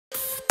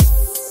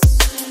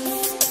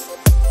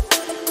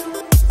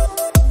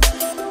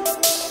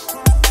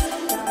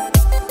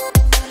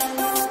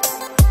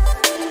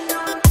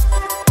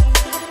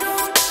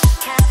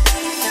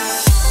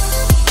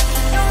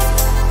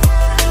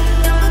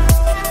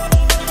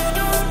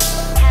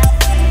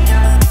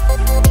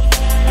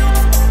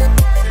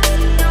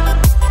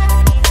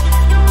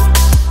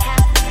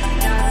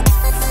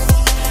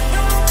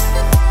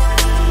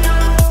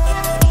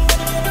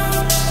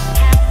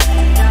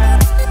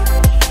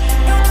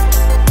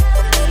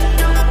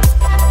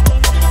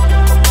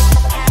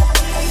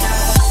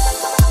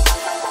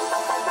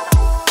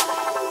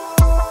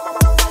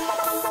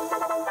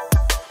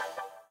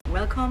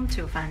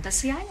to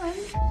Fantasy Island.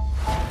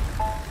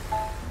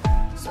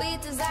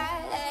 Sweet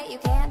desire that you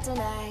can't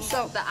deny.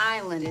 So the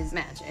island is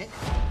magic.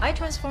 I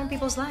transform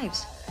people's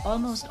lives,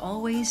 almost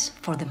always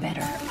for the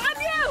better.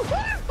 I'm you!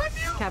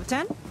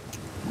 Captain?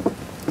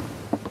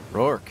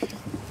 Rourke,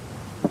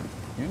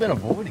 you've been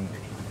avoiding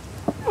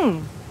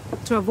me.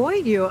 To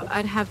avoid you,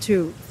 I'd have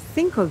to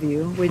think of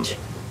you, which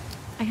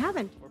I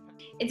haven't.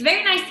 It's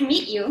very nice to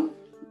meet you,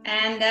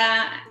 and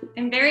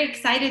I'm very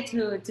excited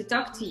to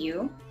talk to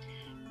you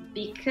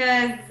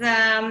because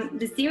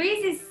the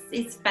series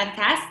is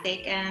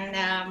fantastic.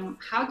 And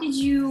how did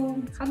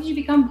you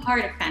become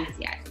part of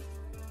Fantasy Island?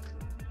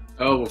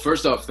 Oh, well,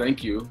 first off,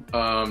 thank you.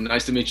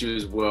 Nice to meet you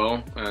as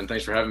well, and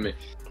thanks for having me.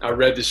 I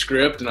read the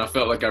script and I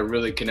felt like I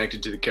really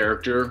connected to the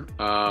character.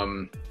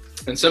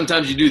 And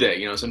sometimes you do that,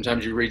 you know,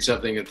 sometimes you read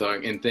something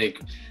and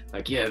think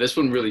like, yeah, this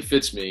one really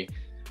fits me.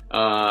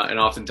 And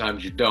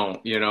oftentimes you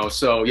don't, you know.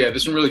 So yeah,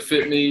 this one really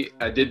fit me.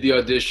 I did the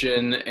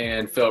audition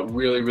and felt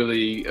really,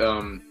 really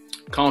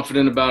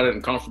confident about it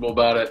and comfortable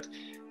about it.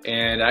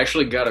 And I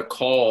actually got a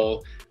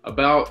call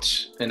about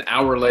an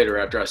hour later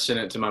after I sent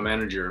it to my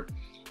manager.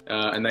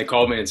 And they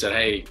called me and said,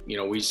 hey, you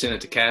know, we sent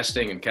it to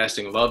casting and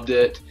casting loved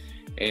it.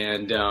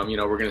 And, you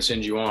know, we're going to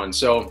send you on.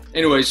 So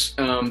anyways,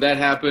 that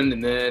happened.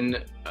 And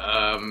then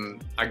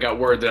I got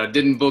word that I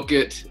didn't book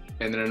it.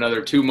 And then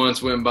another 2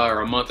 months went by,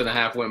 or a month and a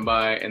half went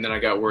by. And then I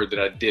got word that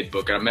I did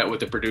book it. I met with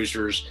the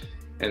producers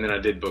and then I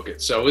did book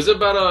it. So it was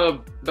about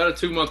a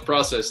 2-month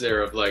process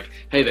there of like,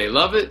 hey, they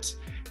love it.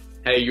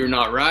 Hey, you're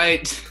not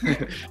right.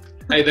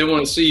 Hey, they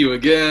want to see you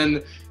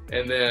again.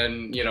 And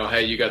then, you know,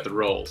 hey, you got the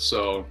role.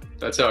 So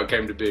that's how it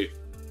came to be.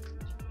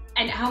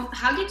 And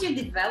how did you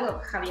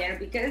develop Javier?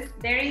 Because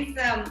there is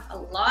a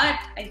lot,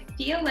 I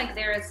feel like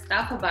there is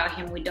stuff about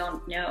him we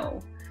don't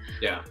know.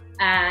 Yeah.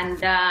 And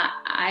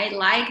I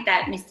like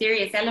that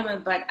mysterious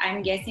element, but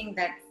I'm guessing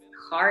that's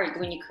hard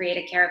when you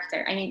create a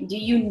character. I mean, do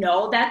you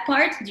know that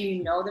part? Do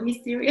you know the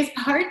mysterious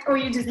part? Or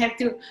you just have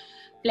to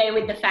play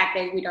with the fact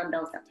that we don't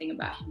know something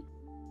about him?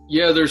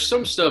 Yeah, there's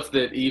some stuff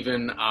that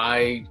even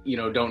I, you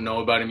know, don't know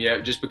about him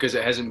yet, just because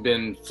it hasn't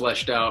been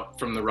fleshed out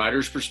from the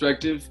writer's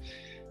perspective.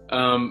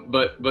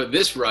 But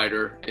this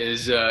writer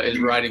is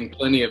writing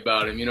plenty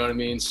about him, you know what I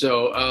mean?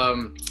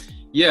 So,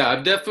 yeah,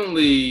 I've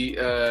definitely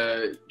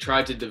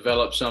tried to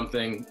develop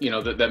something, you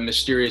know, that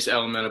mysterious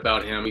element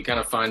about him. We kind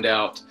of find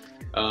out,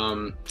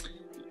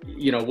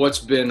 you know, what's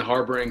been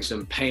harboring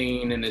some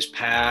pain in his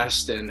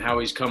past and how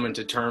he's coming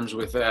to terms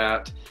with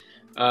that.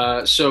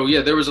 So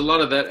yeah, there was a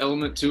lot of that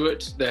element to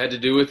it that had to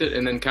do with it,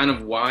 and then kind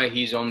of why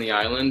he's on the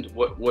island.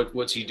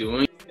 What's he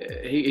doing?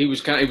 He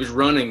was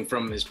running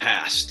from his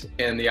past,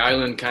 and the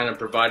island kind of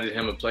provided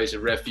him a place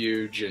of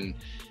refuge. And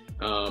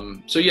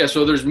so yeah,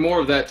 so there's more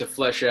of that to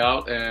flesh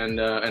out, and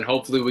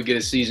hopefully we get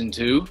a season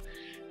 2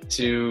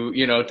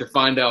 to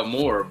find out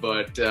more.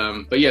 But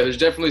yeah, there's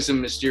definitely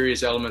some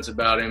mysterious elements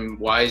about him.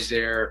 Why he's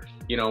there?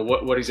 You know,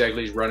 what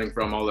exactly he's running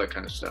from? All that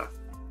kind of stuff.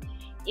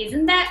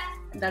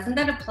 Doesn't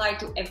that apply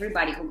to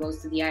everybody who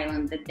goes to the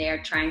island, that they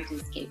are trying to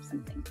escape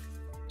something?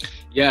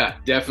 Yeah,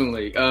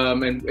 definitely.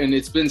 And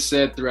it's been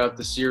said throughout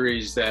the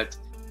series that,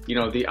 you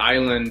know, the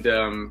island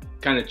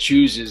kind of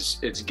chooses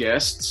its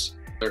guests.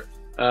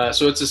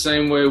 So it's the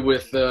same way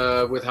with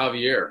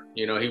Javier.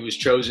 You know, he was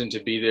chosen to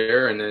be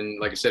there, and then,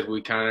 like I said,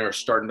 we kind of are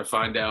starting to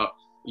find out,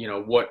 you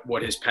know,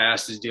 what his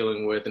past is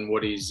dealing with and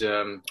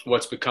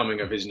what's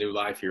becoming of his new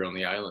life here on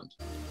the island.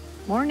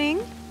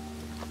 Morning.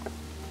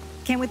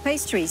 Came with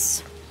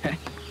pastries.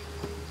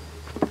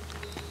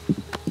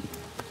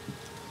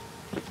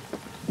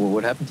 Well,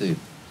 what happened to you?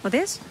 What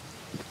is?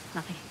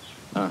 Nothing.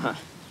 Uh-huh.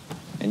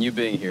 And you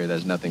being here,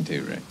 there's nothing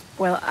to, right?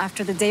 Well,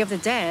 after the Day of the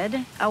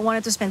Dead, I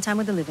wanted to spend time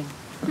with the living.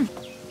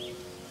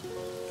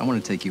 I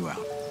want to take you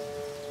out.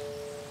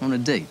 On a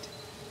date.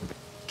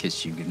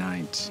 Kiss you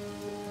goodnight.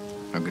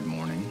 Or good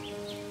morning.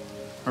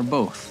 Or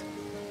both.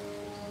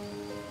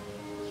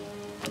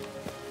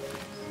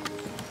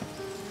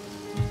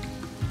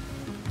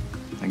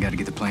 I gotta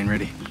get the plane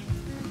ready.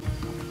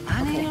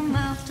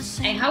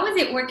 And how is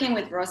it working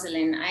with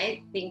Rosalind?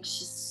 I think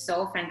she's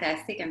so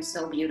fantastic and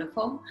so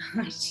beautiful.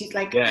 She's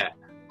like a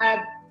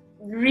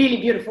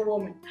really beautiful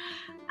woman.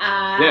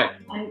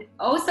 And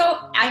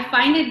also, I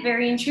find it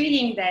very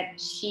intriguing that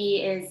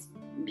she is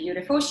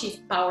beautiful, she's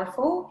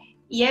powerful,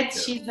 yet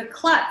she's a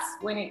klutz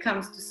when it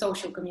comes to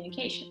social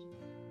communication.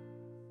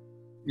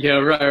 Yeah,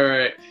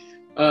 right.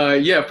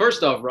 Yeah,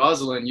 first off,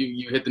 Rosalind,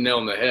 you hit the nail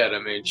on the head. I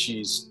mean,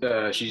 she's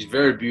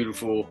very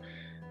beautiful,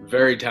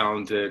 very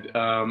talented.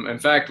 In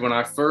fact, when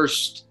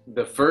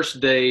the first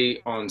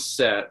day on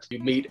set, we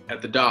meet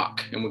at the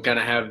dock and we kind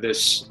of have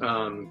this,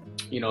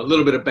 you know, a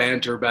little bit of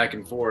banter back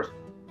and forth.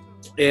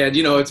 And,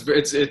 you know,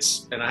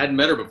 it's, and I hadn't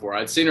met her before.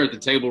 I'd seen her at the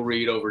table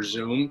read over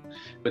Zoom,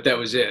 but that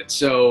was it.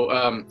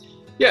 So,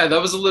 yeah, that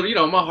was a little, you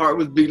know, my heart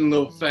was beating a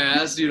little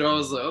fast, you know, I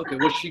was like, okay,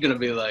 what's she going to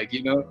be like,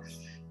 you know?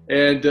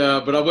 And,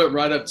 but I went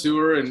right up to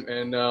her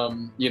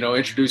and you know,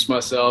 introduced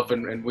myself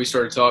and we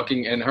started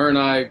talking, and her and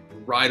I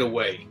right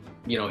away,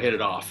 you know, hit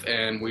it off,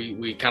 and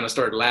we kind of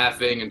started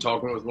laughing and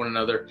talking with one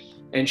another.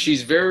 And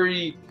she's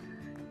very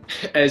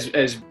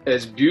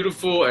as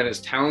beautiful and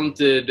as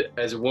talented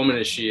as a woman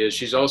as she is,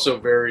 she's also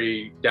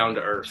very down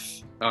to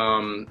earth.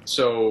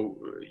 So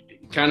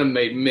kind of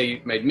made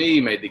me,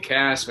 made the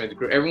cast, made the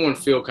crew, everyone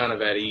feel kind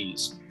of at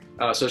ease.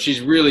 So she's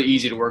really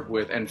easy to work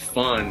with and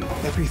fun.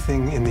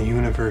 Everything in the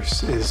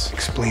universe is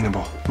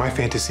explainable. My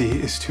fantasy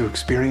is to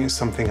experience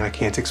something I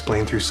can't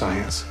explain through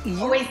science.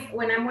 Always,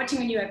 when I'm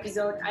watching a new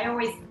episode, I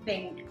always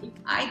think, if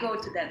I go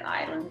to that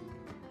island,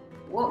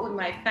 what would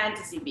my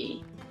fantasy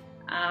be?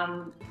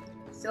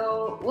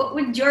 So what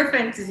would your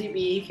fantasy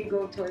be if you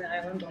go to an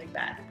island like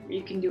that, where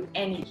you can do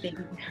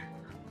anything?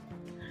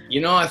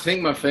 You know, I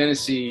think my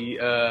fantasies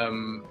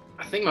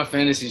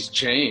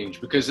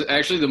change, because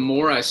actually the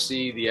more I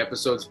see the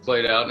episodes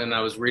played out and I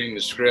was reading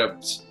the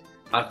scripts,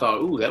 I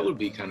thought, ooh, that would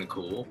be kind of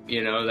cool.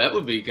 You know, that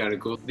would be kind of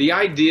cool. The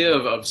idea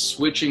of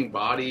switching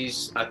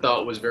bodies, I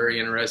thought was very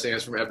interesting.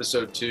 That's from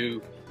episode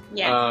 2.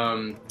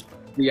 Yeah.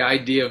 The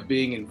idea of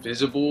being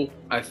invisible,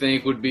 I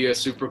think, would be a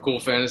super cool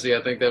fantasy.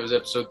 I think that was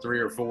episode 3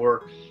 or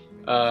 4.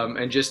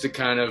 And just to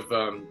kind of,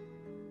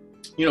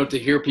 you know, to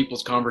hear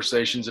people's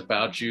conversations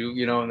about you,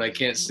 you know, and they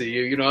can't see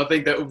you, you know, I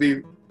think that would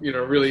be, you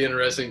know, really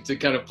interesting to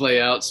kind of play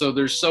out. So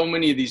there's so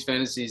many of these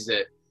fantasies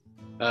that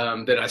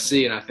that I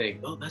see and I think,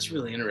 oh, that's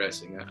really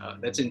interesting.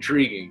 That's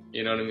intriguing.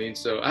 You know what I mean?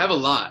 So I have a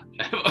lot.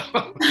 I have a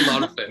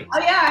lot of fantasies. Oh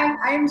yeah,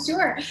 I'm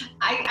sure.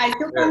 I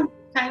still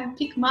can't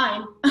pick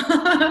mine.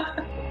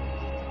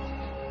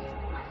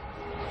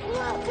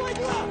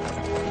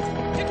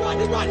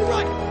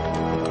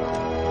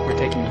 We're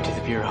taking you to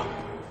the Bureau.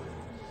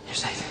 You're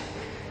safe.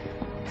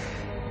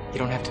 You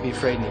don't have to be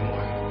afraid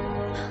anymore.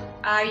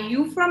 Are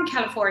you from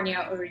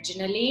California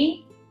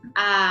originally?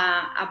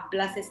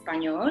 ¿Hablas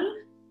español?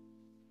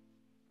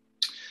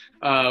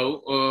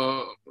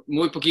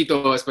 Muy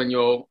poquito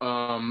español.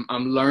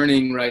 I'm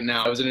learning right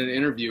now. I was in an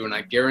interview and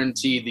I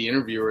guaranteed the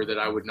interviewer that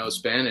I would know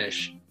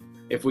Spanish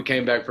if we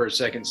came back for a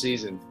second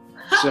season.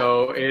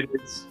 So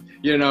it's,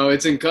 you know,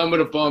 it's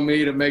incumbent upon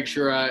me to make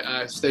sure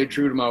I stay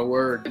true to my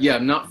word. Yeah,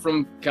 I'm not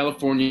from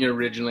California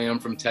originally. I'm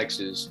from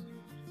Texas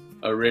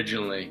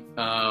originally.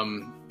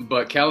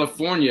 But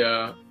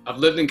California, I've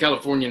lived in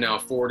California now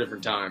 4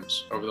 different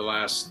times over the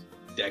last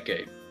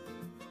decade.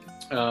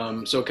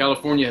 So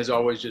California has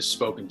always just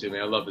spoken to me.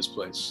 I love this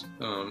place.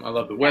 I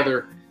love the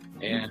weather,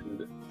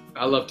 and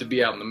I love to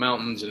be out in the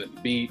mountains and at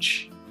the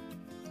beach.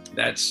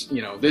 That's,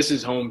 you know, this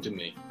is home to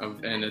me.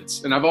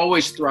 And I've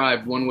always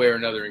thrived one way or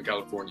another in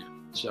California.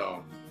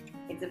 So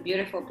it's a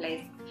beautiful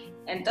place.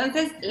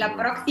 Entonces, la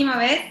próxima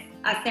vez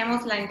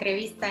hacemos la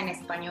entrevista en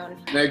español.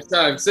 Next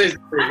time,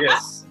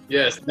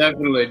 yes,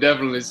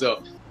 definitely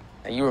so.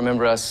 You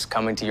remember us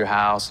coming to your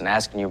house and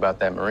asking you about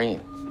that Marine?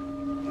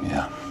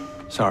 Yeah.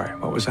 Sorry,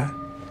 what was that?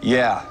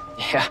 Yeah.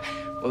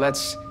 Well,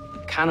 that's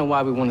kind of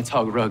why we want to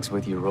talk rugs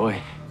with you,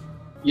 Roy.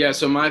 Yeah,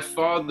 so my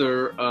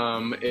father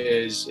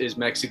is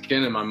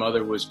Mexican and my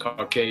mother was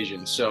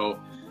Caucasian. So,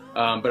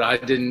 but I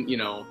didn't, you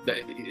know,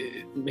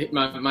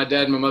 my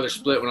dad and my mother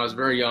split when I was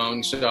very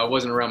young, so I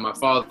wasn't around my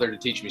father to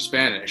teach me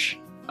Spanish.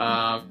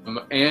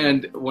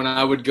 And when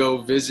I would go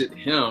visit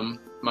him,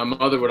 my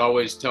mother would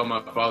always tell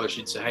my father,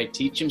 she'd say, hey,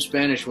 teach him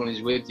Spanish when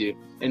he's with you.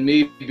 And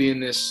me being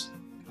this,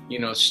 you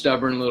know,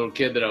 stubborn little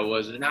kid that I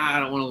was, I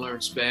don't want to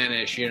learn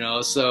Spanish, you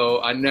know, so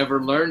I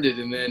never learned it.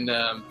 And then,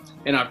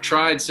 and I've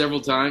tried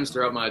several times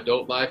throughout my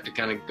adult life to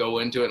kind of go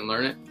into it and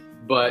learn it,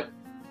 but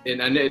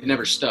it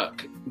never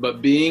stuck.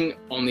 But being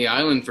on the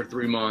island for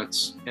 3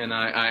 months, and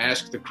I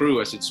asked the crew,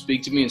 I said,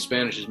 speak to me in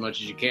Spanish as much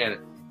as you can.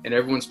 And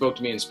everyone spoke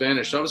to me in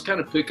Spanish. So I was kind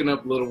of picking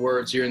up little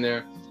words here and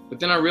there. But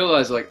then I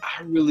realized, like,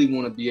 I really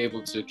want to be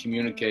able to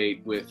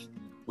communicate with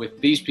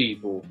these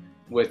people,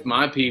 with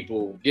my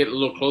people, get a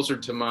little closer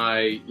to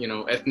my, you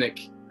know,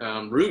 ethnic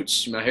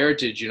roots, my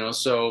heritage, you know.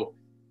 So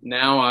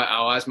now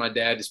I'll ask my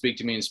dad to speak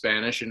to me in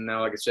Spanish. And now,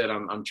 like I said,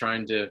 I'm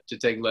trying to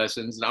take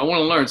lessons. And I want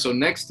to learn. So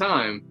next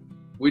time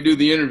we do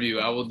the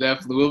interview,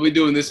 we'll be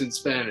doing this in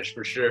Spanish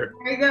for sure.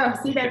 There you go.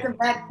 See, that's a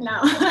bet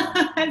now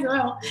as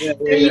well.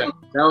 Yeah.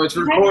 Now it's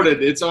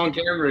recorded. It's on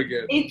camera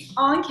again. It's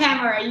on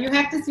camera. You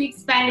have to speak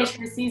Spanish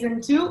for season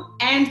 2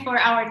 and for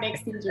our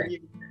next interview.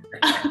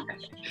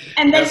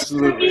 And that's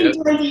in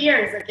 20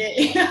 years,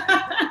 okay?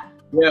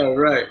 Yeah,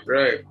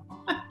 right.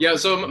 Yeah,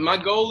 so my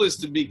goal is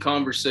to be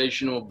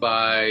conversational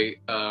by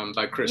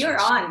Christmas.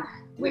 You're on.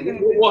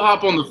 We'll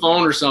hop on the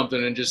phone or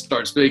something and just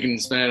start speaking in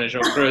Spanish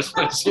on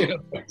Christmas. You know?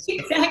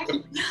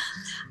 Exactly.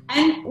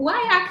 And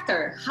why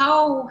actor?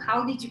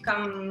 How did you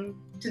come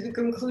to the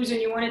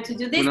conclusion you wanted to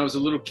do this? When I was a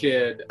little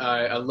kid,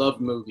 I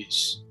loved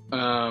movies.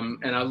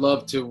 And I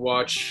love to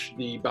watch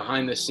the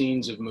behind the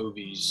scenes of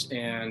movies.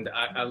 And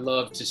I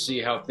love to see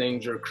how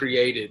things are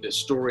created, the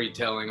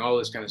storytelling, all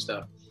this kind of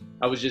stuff.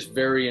 I was just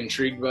very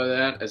intrigued by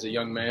that as a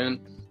young man.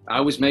 I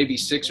was maybe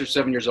 6 or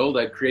 7 years old.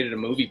 I'd created a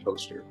movie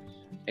poster.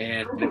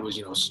 And it was,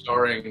 you know,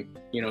 starring,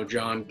 you know,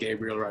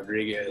 Gabriel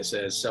Rodriquez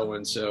as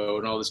so-and-so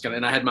and all this kind of,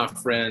 and I had my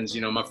friends,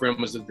 you know, my friend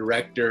was the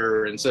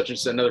director and such,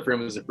 another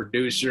friend was the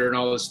producer and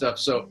all this stuff.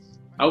 So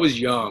I was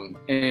young.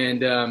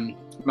 And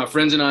My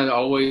friends and I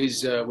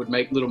always would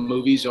make little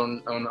movies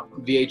on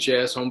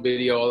VHS, home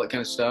video, all that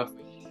kind of stuff.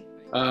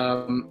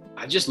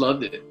 I just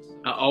loved it.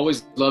 I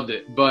always loved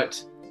it,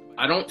 but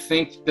I don't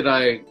think that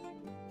I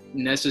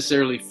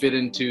necessarily fit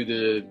into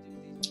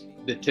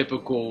the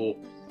typical,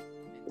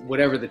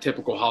 whatever the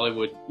typical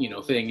Hollywood,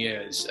 thing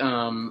is.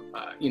 I'm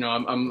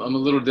a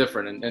little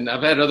different, and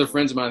I've had other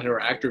friends of mine who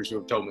are actors who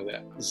have told me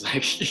that. It's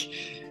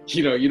like,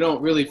 you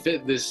don't really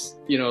fit this,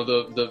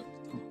 the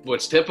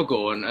what's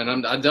typical,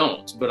 and I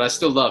don't, but I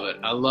still love it.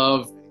 I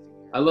love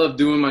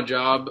doing my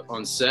job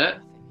on set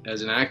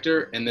as an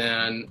actor, and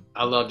then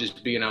I love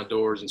just being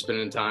outdoors and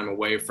spending time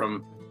away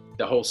from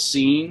the whole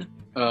scene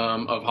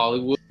of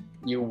Hollywood.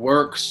 You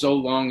work so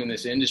long in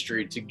this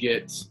industry to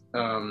get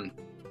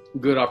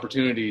good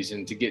opportunities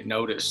and to get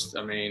noticed.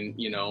 I mean,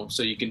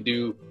 so you can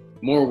do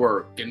more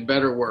work and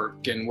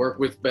work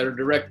with better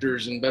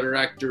directors and better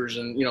actors,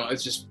 and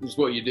it's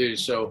what you do.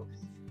 So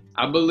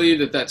I believe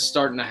that that's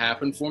starting to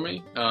happen for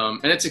me,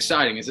 and it's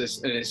exciting. It's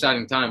an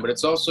exciting time, but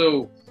it's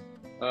also,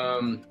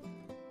 I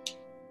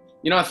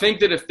think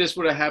that if this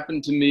would have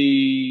happened to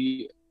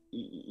me,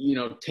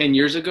 10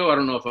 years ago, I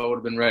don't know if I would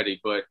have been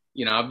ready. But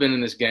I've been in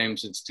this game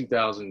since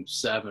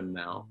 2007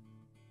 now,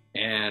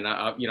 and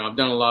I've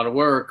done a lot of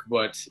work,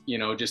 but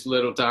just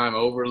little time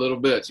over little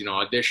bits,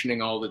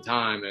 auditioning all the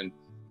time, and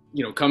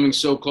coming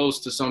so close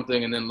to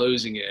something and then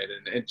losing it,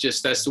 and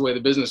that's the way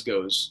the business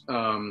goes.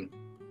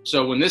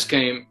 So when this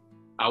came,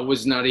 I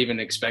was not even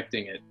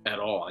expecting it at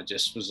all. I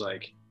just was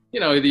like,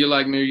 either you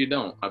like me or you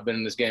don't. I've been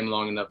in this game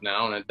long enough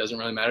now, and it doesn't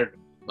really matter to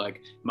me.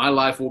 Like, my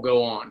life will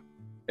go on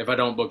if I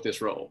don't book this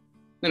role.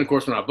 Then, of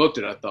course, when I booked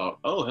it, I thought,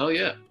 oh, hell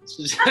yeah.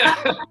 This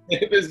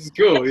is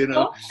cool,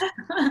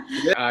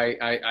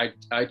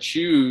 I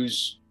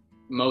choose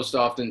most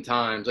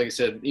oftentimes, like I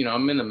said,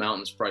 I'm in the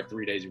mountains probably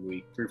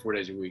 3 or 4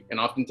 days a week. And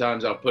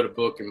oftentimes I'll put a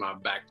book in my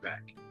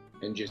backpack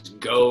and just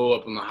go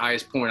up on the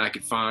highest point I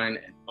could find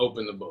and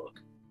open the book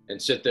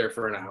and sit there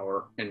for an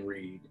hour and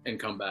read and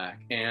come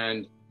back.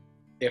 And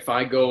if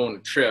I go on a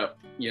trip,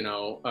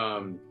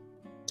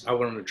 I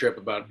went on a trip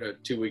about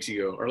 2 weeks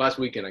ago, or last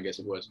weekend, I guess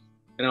it was.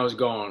 And I was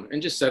gone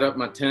and just set up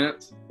my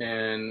tent.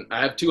 And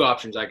I have two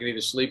options. I could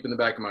either sleep in the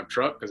back of my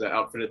truck, because I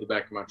outfitted the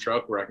back of my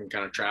truck where I can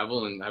kind of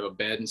travel and have a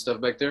bed and stuff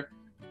back there.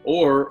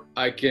 Or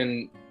I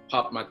can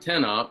pop my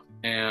tent up,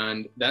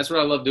 and that's what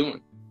I love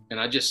doing. And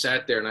I just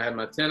sat there and I had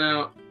my tent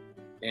out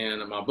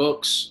and my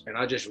books, and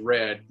I just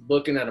read,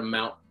 looking at a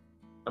mountain.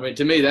 I mean,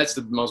 to me, that's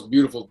the most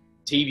beautiful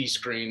TV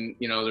screen,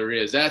 there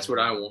is. That's what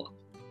I want.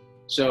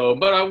 So,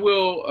 but I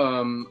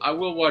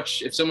will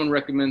watch, if someone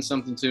recommends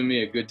something to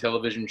me, a good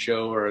television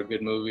show or a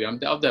good movie,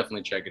 I'll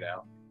definitely check it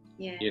out.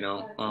 Yeah.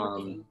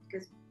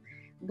 Because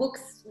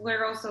books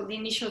were also the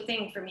initial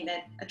thing for me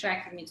that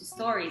attracted me to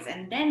stories,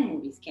 and then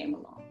movies came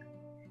along.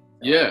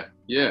 So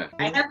Yeah.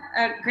 I have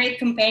a great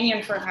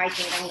companion for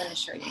hiking. I'm going to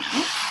show you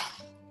now.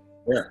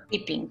 Yeah.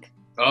 Sleeping.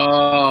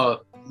 Oh,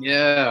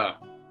 yeah.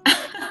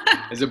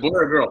 Is it a boy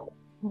or a girl?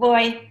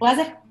 Boy.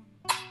 Lazar.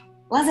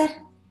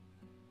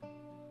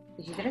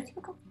 Did you get a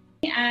tickle?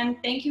 And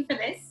thank you for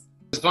this.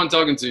 It's fun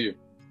talking to you.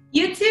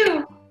 You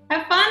too.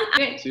 Have fun.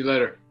 Good. See you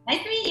later.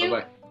 Nice to meet you.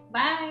 Bye-bye.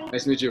 Bye.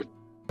 Nice to meet you.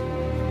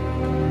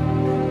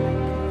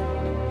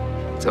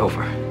 It's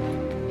over.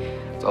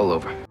 It's all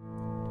over.